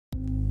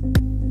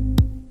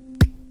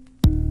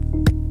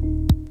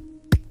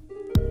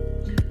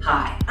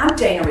Hi, I'm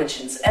Dana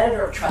Richens,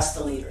 editor of Trust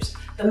the Leaders,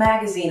 the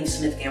magazine of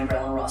Smith,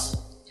 Gambrell, and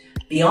Russell.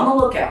 Be on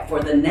the lookout for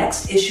the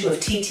next issue of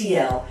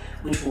TTL,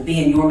 which will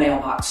be in your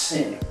mailbox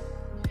soon.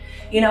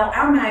 You know,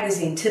 our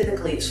magazine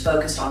typically is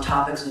focused on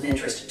topics of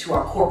interest to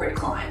our corporate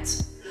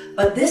clients.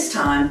 But this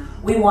time,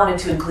 we wanted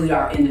to include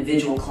our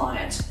individual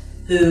clients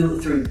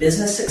who, through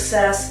business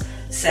success,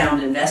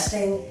 sound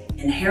investing,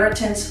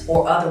 inheritance,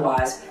 or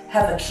otherwise,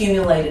 have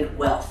accumulated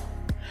wealth.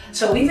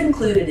 So we've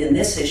included in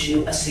this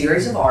issue a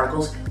series of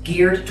articles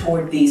geared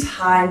toward these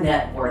high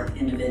net worth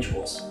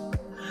individuals.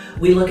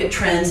 We look at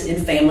trends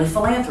in family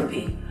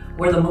philanthropy,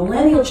 where the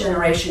millennial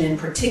generation in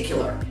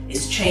particular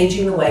is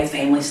changing the way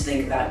families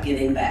think about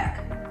giving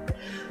back.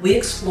 We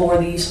explore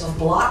the use of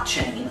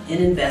blockchain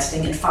in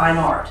investing in fine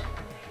art.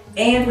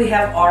 And we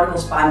have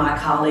articles by my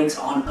colleagues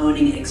on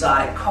owning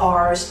exotic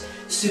cars,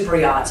 super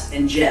yachts,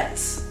 and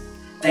jets.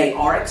 They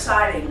are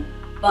exciting,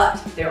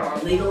 but there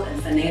are legal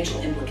and financial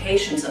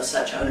implications of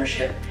such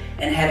ownership,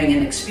 and having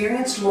an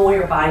experienced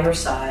lawyer by your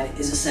side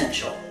is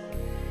essential.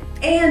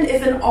 And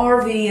if an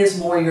RV is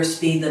more your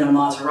speed than a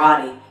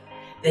Maserati,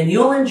 then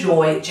you'll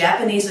enjoy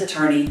Japanese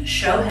attorney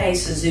Shohei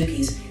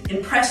Suzuki's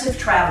impressive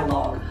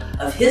travelogue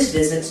of his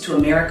visits to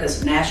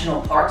America's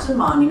national parks and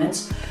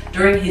monuments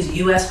during his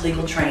U.S.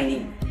 legal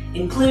training,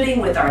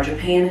 including with our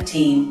Japan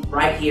team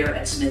right here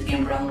at Smith,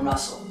 Gambrell, and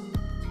Russell.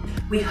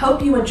 We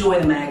hope you enjoy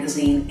the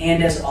magazine,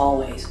 and as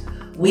always,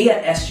 we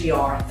at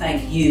SGR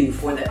thank you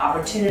for the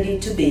opportunity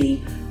to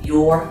be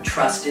your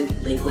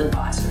trusted legal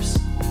advisors.